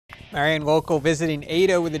Marion local visiting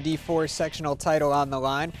Ada with a D4 sectional title on the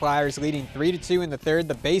line. Flyers leading 3-2 in the third.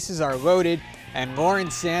 The bases are loaded, and Lauren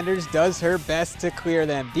Sanders does her best to clear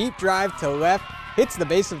them. Deep drive to left, hits the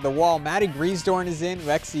base of the wall. Maddie Griesdorn is in.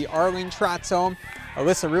 Lexi Arling trots home.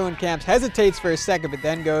 Alyssa Ruenkamp hesitates for a second, but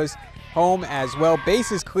then goes home as well.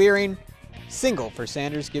 Bases clearing. Single for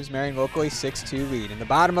Sanders gives Marion local a 6-2 lead. In the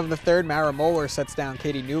bottom of the third, Mara Moeller sets down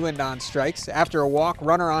Katie Newland on strikes. After a walk,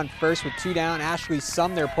 runner on first with 2 down. Ashley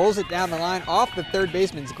Sumner pulls it down the line off the third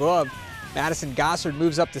baseman's glove. Madison Gossard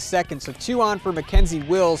moves up to second, so 2 on for Mackenzie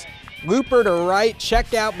Wills. Looper to right,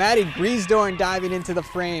 check out. Maddie Griesdorn diving into the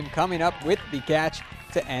frame, coming up with the catch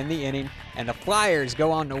to end the inning. And the Flyers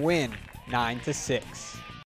go on to win 9-6.